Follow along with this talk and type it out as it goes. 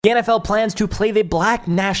The NFL plans to play the black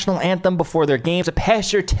national anthem before their games. A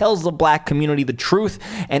pastor tells the black community the truth,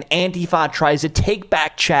 and Antifa tries to take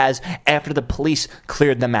back Chaz after the police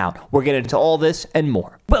cleared them out. We're getting into all this and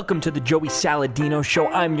more. Welcome to the Joey Saladino Show.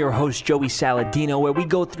 I'm your host, Joey Saladino, where we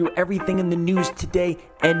go through everything in the news today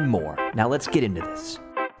and more. Now let's get into this.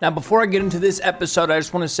 Now, before I get into this episode, I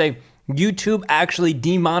just want to say YouTube actually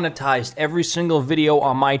demonetized every single video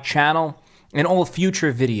on my channel and all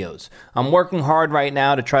future videos. I'm working hard right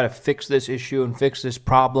now to try to fix this issue and fix this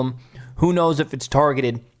problem. Who knows if it's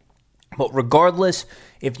targeted? But regardless,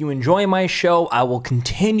 if you enjoy my show, I will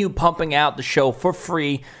continue pumping out the show for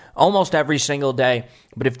free almost every single day.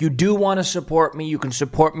 But if you do want to support me, you can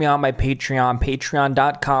support me on my Patreon,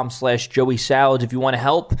 patreon.com/Joey Salads. If you want to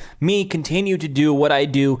help me continue to do what I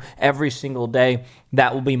do every single day,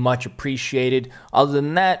 that will be much appreciated. Other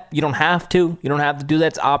than that, you don't have to. You don't have to do that.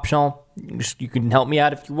 It's optional. You can help me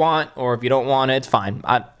out if you want, or if you don't want it, it's fine.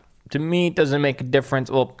 To me, it doesn't make a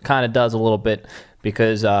difference. Well, it kind of does a little bit,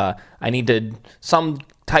 because I need some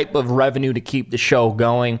type of revenue to keep the show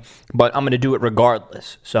going, but I'm going to do it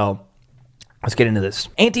regardless. So let's get into this.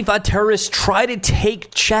 Antifa terrorists try to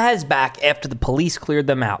take Chaz back after the police cleared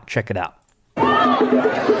them out. Check it out.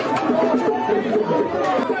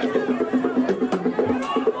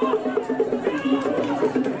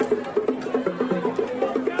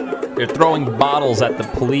 They're throwing bottles at the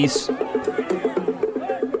police.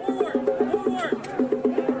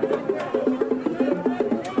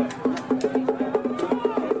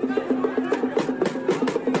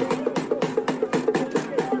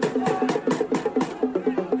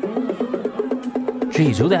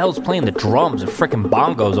 Jeez, who the hell's playing the drums and frickin'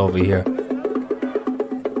 bongos over here?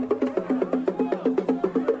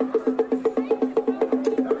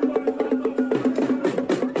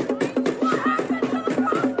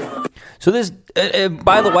 So this,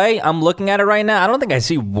 by the way, I'm looking at it right now. I don't think I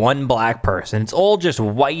see one black person. It's all just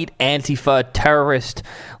white Antifa terrorist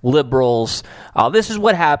liberals. This is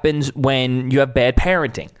what happens when you have bad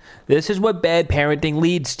parenting. This is what bad parenting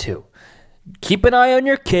leads to. Keep an eye on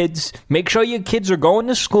your kids. Make sure your kids are going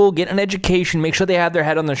to school, get an education. Make sure they have their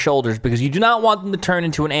head on their shoulders, because you do not want them to turn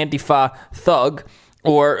into an Antifa thug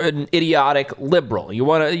or an idiotic liberal. You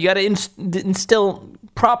got to instill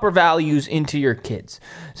proper values into your kids.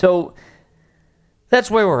 So that's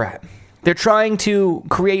where we're at. They're trying to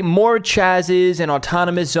create more Chazes and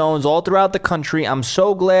autonomous zones all throughout the country. I'm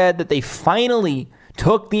so glad that they finally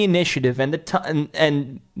took the initiative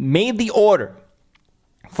and made the order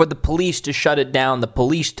for the police to shut it down. The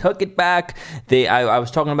police took it back. I was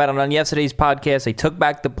talking about it on yesterday's podcast. They took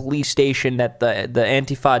back the police station that the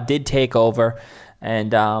Antifa did take over.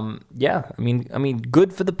 And yeah, I mean,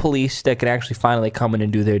 good for the police that can actually finally come in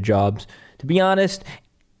and do their jobs. To be honest,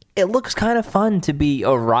 it looks kind of fun to be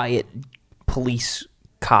a riot police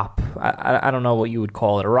cop. I don't know what you would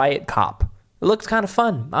call it, a riot cop. It looks kind of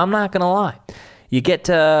fun. I'm not going to lie. You get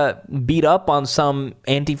to beat up on some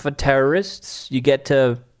Antifa terrorists. You get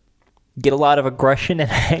to get a lot of aggression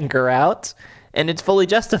and anger out. And it's fully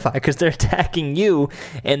justified, because they're attacking you,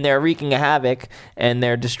 and they're wreaking havoc, and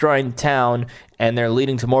they're destroying the town, and they're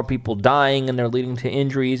leading to more people dying, and they're leading to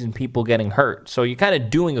injuries and people getting hurt. So you're kind of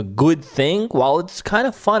doing a good thing while it's kind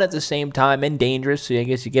of fun at the same time and dangerous. So I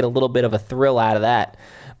guess you get a little bit of a thrill out of that.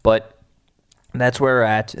 But that's where we're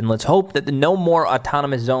at. And let's hope that no more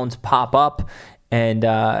autonomous zones pop up. And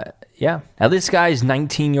yeah, now this guy's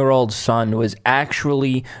 19-year-old son was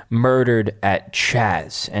actually murdered at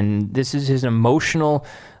Chaz, and this is his emotional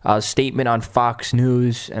statement on Fox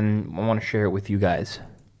News, and I want to share it with you guys.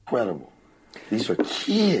 Incredible. These are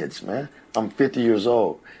kids, man. I'm 50 years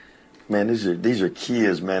old. Man, these are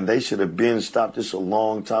kids, man. They should have been stopped this a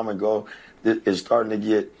long time ago. It's starting to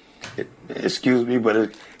get, excuse me, but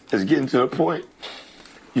it's getting to the point,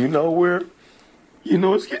 where,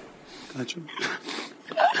 it's getting. Gotcha.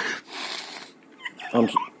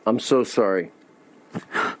 I'm so sorry.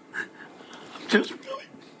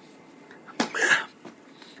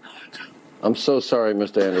 I'm so sorry,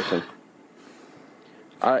 Mr. Anderson.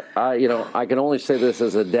 I can only say this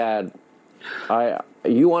as a dad.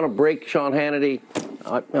 You want to break Sean Hannity?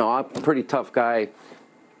 I'm a pretty tough guy.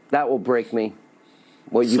 That will break me.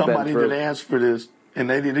 What you've been through. Somebody did ask for this, and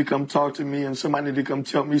they need to come talk to me, and somebody need to come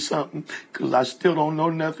tell me something, because I still don't know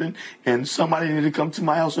nothing, and somebody need to come to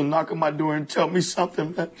my house and knock on my door and tell me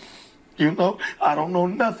something. But, I don't know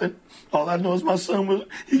nothing. All I know is my son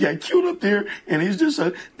he got killed up there, and he's just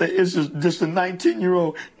a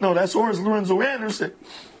 19-year-old. No, that's Horace Lorenzo Anderson.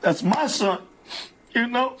 That's my son,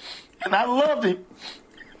 and I loved him,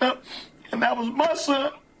 and that was my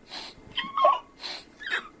son,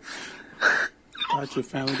 Got your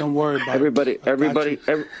family. Don't worry about Everybody,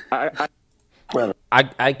 it.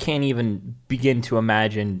 I can't even begin to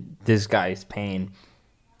imagine this guy's pain.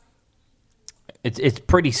 It's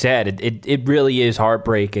pretty sad. It really is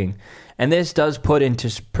heartbreaking. And this does put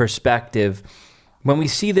into perspective when we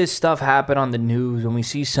see this stuff happen on the news, when we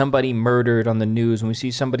see somebody murdered on the news, when we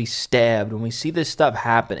see somebody stabbed, when we see this stuff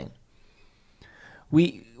happening,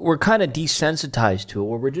 we're kind of desensitized to it,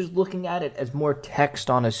 where we're just looking at it as more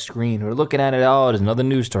text on a screen. We're looking at it, oh, there's another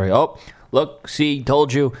news story. Oh, look, see,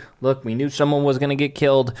 told you. Look, we knew someone was going to get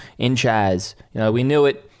killed in Chaz. We knew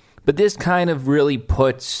it. But this kind of really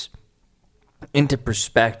puts into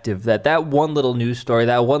perspective that one little news story,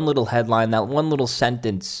 that one little headline, that one little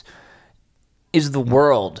sentence is the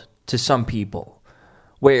world to some people.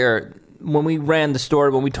 Where when we ran the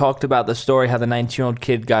story, when we talked about the story, how the 19-year-old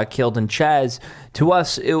kid got killed in Chaz, to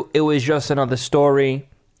us, it was just another story.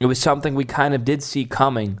 It was something we kind of did see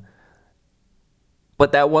coming.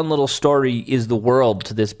 But that one little story is the world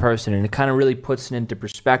to this person, and it kind of really puts it into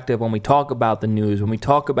perspective when we talk about the news, when we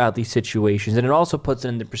talk about these situations, and it also puts it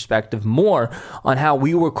into perspective more on how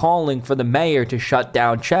we were calling for the mayor to shut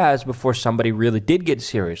down Chaz before somebody really did get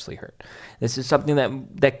seriously hurt. This is something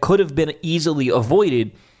that could have been easily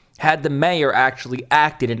avoided had the mayor actually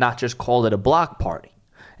acted and not just called it a block party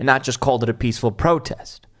and not just called it a peaceful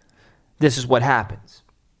protest. This is what happens.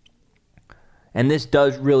 And this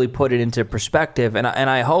does really put it into perspective, and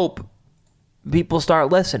I hope people start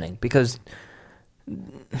listening, because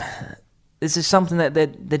this is something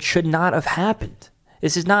that should not have happened.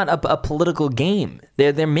 This is not a political game.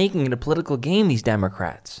 They're making it a political game, these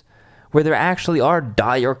Democrats, where there actually are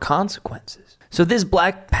dire consequences. So this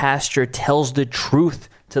black pastor tells the truth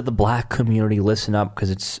to the black community. Listen up, because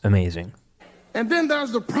it's amazing. And then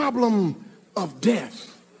there's the problem of death.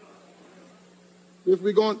 If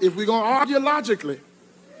we're going to argue logically,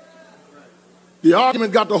 the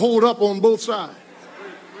argument got to hold up on both sides.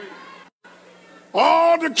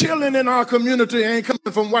 All the killing in our community ain't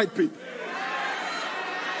coming from white people.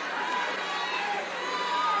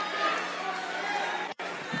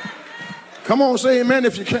 Come on, say amen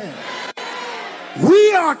if you can.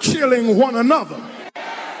 We are killing one another.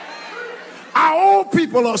 Our old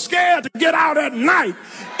people are scared to get out at night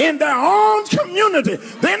in their own community.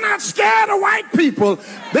 They're not scared of white people.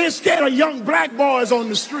 They're scared of young black boys on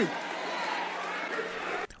the street.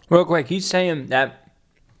 Real quick, he's saying that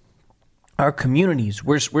our communities,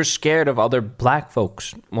 we're scared of other black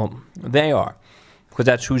folks. Well, they are, because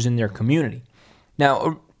that's who's in their community.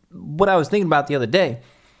 Now, what I was thinking about the other day,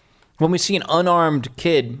 when we see an unarmed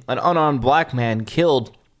kid, an unarmed black man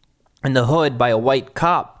killed in the hood by a white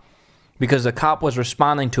cop, because the cop was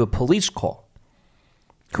responding to a police call.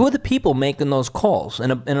 Who are the people making those calls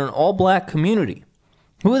in an all-black community?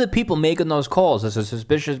 Who are the people making those calls? There's a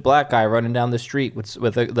suspicious black guy running down the street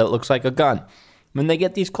that looks like a gun. When they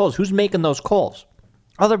get these calls, who's making those calls?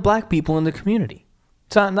 Other black people in the community.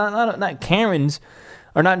 It's not Karens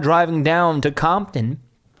are not driving down to Compton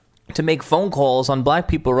to make phone calls on black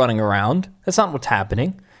people running around. That's not what's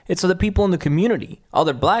happening. It's the people in the community,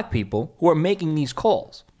 other black people, who are making these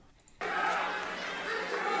calls.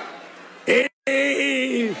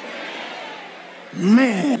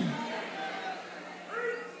 Man.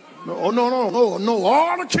 No.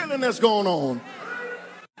 All the killing that's going on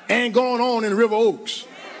ain't going on in River Oaks.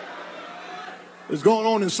 It's going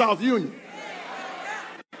on in South Union,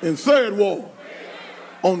 in Third Ward,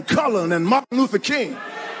 on Cullen and Martin Luther King.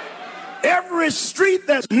 Every street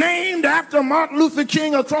that's named after Martin Luther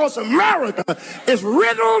King across America is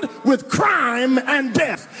riddled with crime and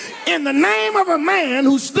death in the name of a man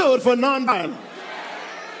who stood for nonviolence.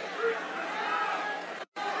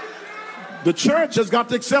 The church has got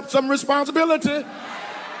to accept some responsibility,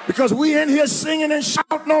 because we in here singing and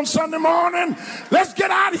shouting on Sunday morning. Let's get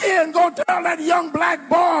out here and go tell that young black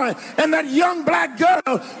boy and that young black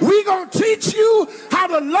girl, we gonna teach you how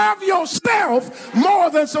to love yourself more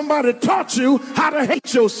than somebody taught you how to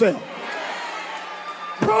hate yourself.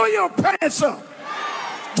 Pull your pants up.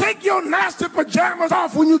 Take your nasty pajamas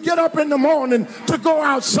off when you get up in the morning to go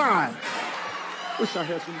outside. Wish I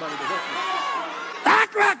had somebody to help me.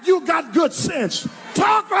 Act like you got good sense.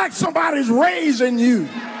 Talk like somebody's raising you.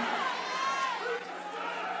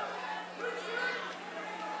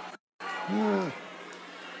 A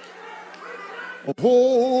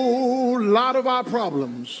whole lot of our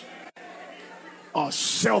problems are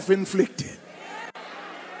self-inflicted.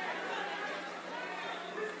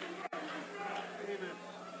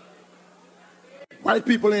 White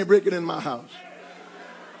people ain't breaking in my house.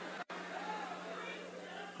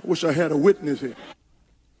 I wish I had a witness here.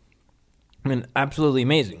 I mean, absolutely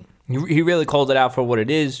amazing. He really called it out for what it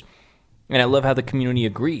is. And I love how the community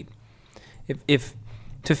agreed. If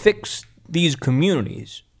to fix these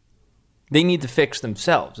communities, they need to fix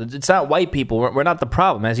themselves. It's not white people. We're not the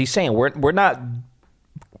problem. As he's saying, we're not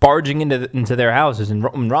barging into their houses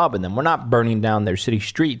and robbing them. We're not burning down their city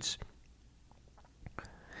streets.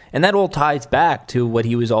 And that all ties back to what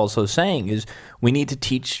he was also saying, is we need to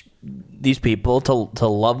teach these people to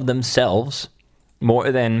love themselves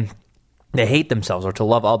more than they hate themselves, or to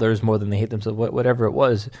love others more than they hate themselves. Whatever it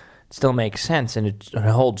was, it still makes sense, and it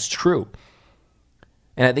holds true.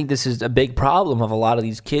 And I think this is a big problem of a lot of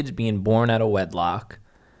these kids being born out of wedlock,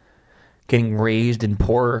 getting raised in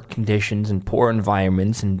poor conditions and poor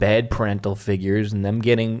environments and bad parental figures, and them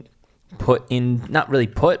getting put in, not really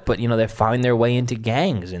put, but, they find their way into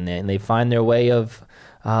gangs, and they find their way of,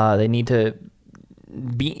 they need to,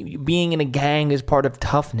 being in a gang is part of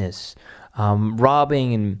toughness,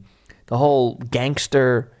 robbing, and the whole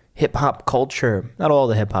gangster hip-hop culture, not all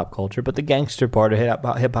the hip-hop culture, but the gangster part of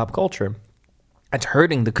hip-hop culture, it's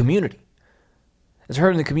hurting the community. It's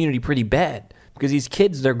hurting the community pretty bad, because these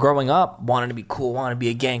kids, they're growing up wanting to be cool, wanting to be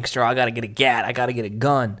a gangster. I got to get a gat. I got to get a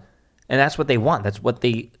gun. And that's what they want. That's what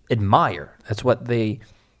they admire. That's what they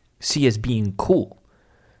see as being cool.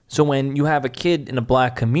 So when you have a kid in a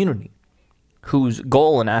black community whose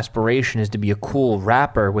goal and aspiration is to be a cool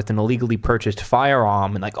rapper with an illegally purchased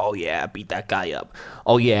firearm and oh yeah, beat that guy up.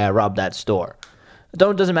 Oh yeah, rob that store. It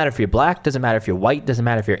doesn't matter if you're black, doesn't matter if you're white, doesn't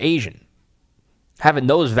matter if you're Asian. Having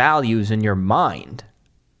those values in your mind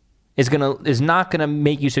is not gonna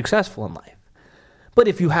make you successful in life. But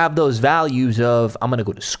if you have those values of, I'm going to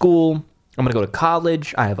go to school, I'm going to go to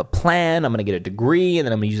college, I have a plan, I'm going to get a degree, and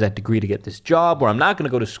then I'm going to use that degree to get this job, or I'm not going to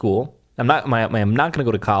go to school, I'm not going to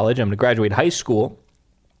go to college, I'm going to graduate high school,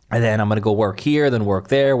 and then I'm going to go work here, then work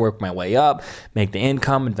there, work my way up, make the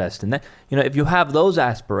income, invest in that. If you have those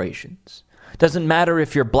aspirations, it doesn't matter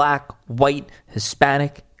if you're black, white,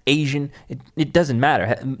 Hispanic, Asian, it doesn't matter.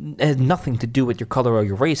 It has nothing to do with your color or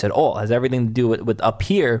your race at all. It has everything to do with up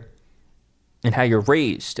here, and how you're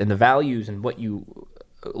raised, and the values, and what you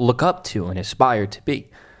look up to and aspire to be.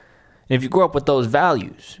 And if you grow up with those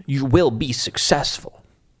values, you will be successful.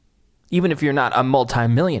 Even if you're not a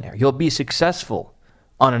multimillionaire, you'll be successful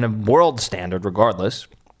on a world standard regardless,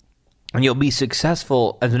 and you'll be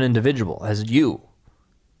successful as an individual, as you,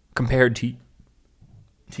 compared to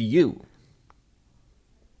you.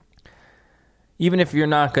 Even if you're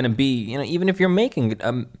not going to be, even if you're making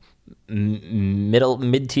a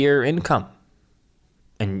mid-tier income,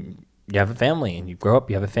 and you have a family, and you grow up,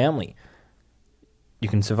 you have a family, you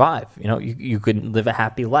can survive. You can live a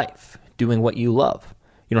happy life doing what you love.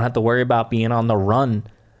 You don't have to worry about being on the run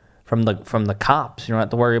from the cops. You don't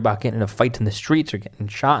have to worry about getting in a fight in the streets or getting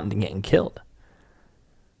shot and getting killed.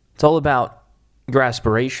 It's all about your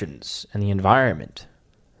aspirations and the environment.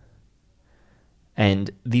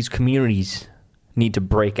 And these communities need to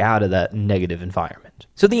break out of that negative environment.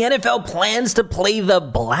 So the NFL plans to play the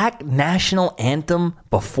Black National Anthem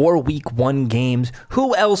before Week 1 games.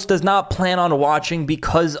 Who else does not plan on watching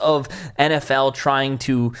because of NFL trying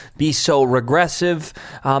to be so regressive?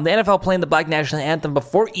 The NFL playing the Black National Anthem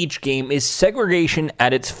before each game is segregation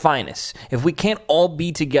at its finest. If we can't all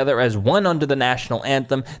be together as one under the national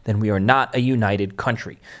anthem, then we are not a united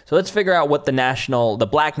country. So let's figure out what the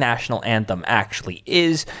Black National Anthem actually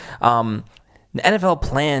is. The NFL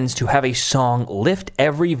plans to have a song, Lift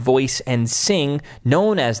Every Voice and Sing,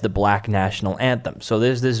 known as the Black National Anthem. So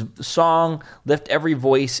there's this song, Lift Every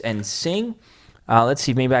Voice and Sing. Let's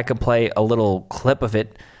see, maybe I could play a little clip of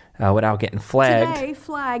it without getting flagged. Today,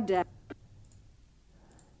 Flag Day.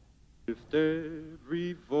 Lift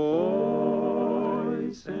every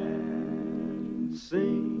voice and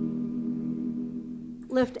sing.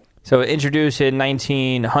 Lift. So introduced in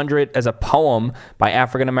 1900 as a poem by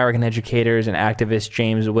African-American educators and activist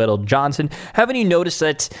James Whittle Johnson. Haven't you noticed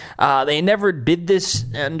that they never did this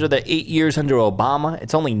under the 8 years under Obama?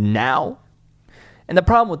 It's only now. And the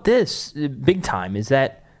problem with this, big time, is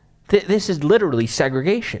that this is literally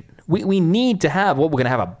segregation. We need to have, we're going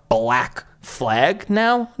to have a black flag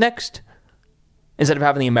now next? Instead of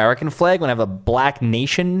having the American flag, we're going to have a black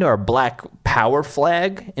nation or a black power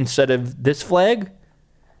flag instead of this flag?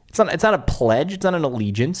 It's not a pledge. It's not an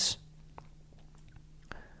allegiance.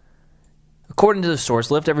 According to the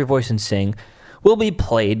source, Lift Every Voice and Sing will be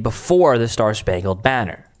played before the Star-Spangled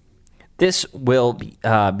Banner. This will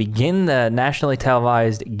begin the nationally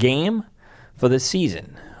televised game for the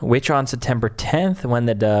season, which on September 10th, when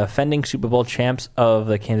the defending Super Bowl champs of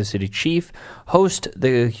the Kansas City Chiefs host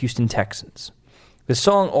the Houston Texans. The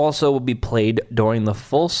song also will be played during the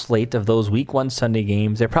full slate of those Week 1 Sunday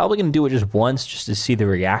games. They're probably going to do it just once just to see the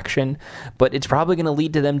reaction, but it's probably going to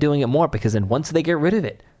lead to them doing it more because then once they get rid of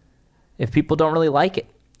it, if people don't really like it,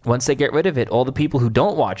 once they get rid of it, all the people who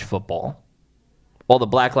don't watch football, all the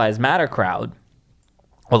Black Lives Matter crowd,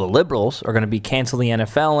 all the liberals are going to be canceling the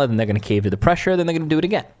NFL, and then they're going to cave to the pressure, then they're going to do it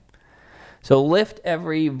again. So Lift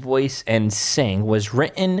Every Voice and Sing was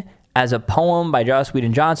written as a poem by Joss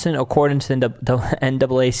Whedon Johnson, according to the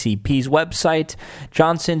NAACP's website.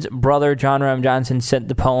 Johnson's brother, John Ram Johnson, sent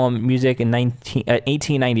the poem music in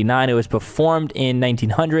 1899. It was performed in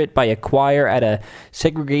 1900 by a choir at a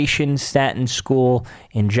segregation Staten school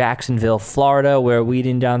in Jacksonville, Florida, where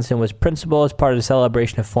Whedon Johnson was principal as part of the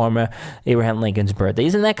celebration of former Abraham Lincoln's birthday.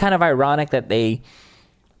 Isn't that kind of ironic that they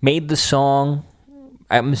made the song,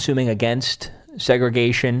 I'm assuming, against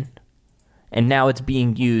segregation, and now it's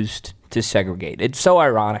being used to segregate? It's so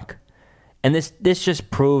ironic. And this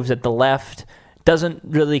just proves that the left doesn't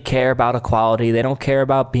really care about equality. They don't care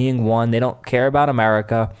about being one. They don't care about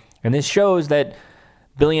America. And this shows that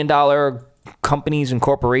billion-dollar companies and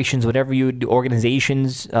corporations, whatever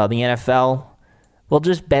organizations, the NFL, will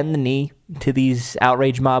just bend the knee to these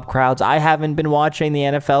outrage mob crowds. I haven't been watching the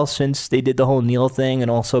NFL since they did the whole Neil thing,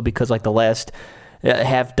 and also because like the last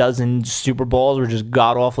half dozen Super Bowls were just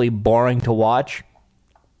god-awfully boring to watch.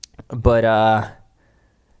 But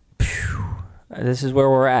this is where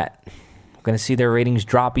we're at. We're going to see their ratings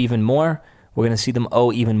drop even more. We're going to see them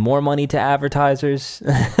owe even more money to advertisers.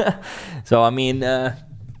 So, I mean,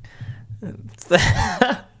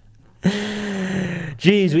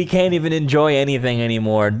 geez, we can't even enjoy anything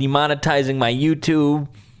anymore. Demonetizing my YouTube.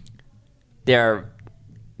 They're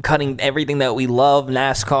cutting everything that we love,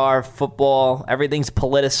 NASCAR, football, everything's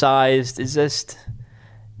politicized. It's just,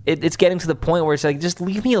 it's getting to the point where it's like, just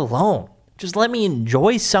leave me alone. Just let me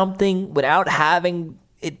enjoy something without having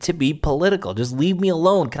it to be political. Just leave me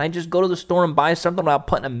alone. Can I just go to the store and buy something without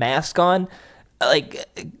putting a mask on? Like,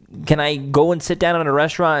 can I go and sit down at a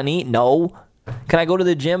restaurant and eat? No. Can I go to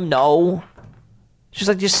the gym? No. She's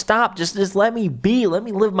like, just stop. Just let me be. Let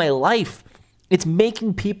me live my life. It's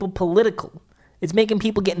making people political. It's making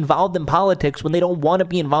people get involved in politics when they don't want to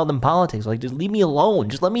be involved in politics. Like, just leave me alone.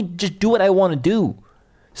 Just let me just do what I want to do.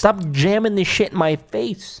 Stop jamming this shit in my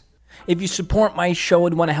face. If you support my show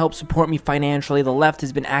and want to help support me financially, the left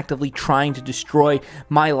has been actively trying to destroy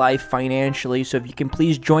my life financially. So if you can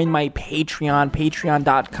please join my Patreon,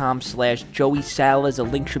 patreon.com/Joey Salas. A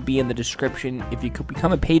link should be in the description. If you could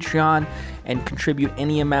become a Patreon and contribute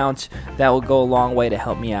any amount, that will go a long way to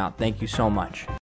help me out. Thank you so much.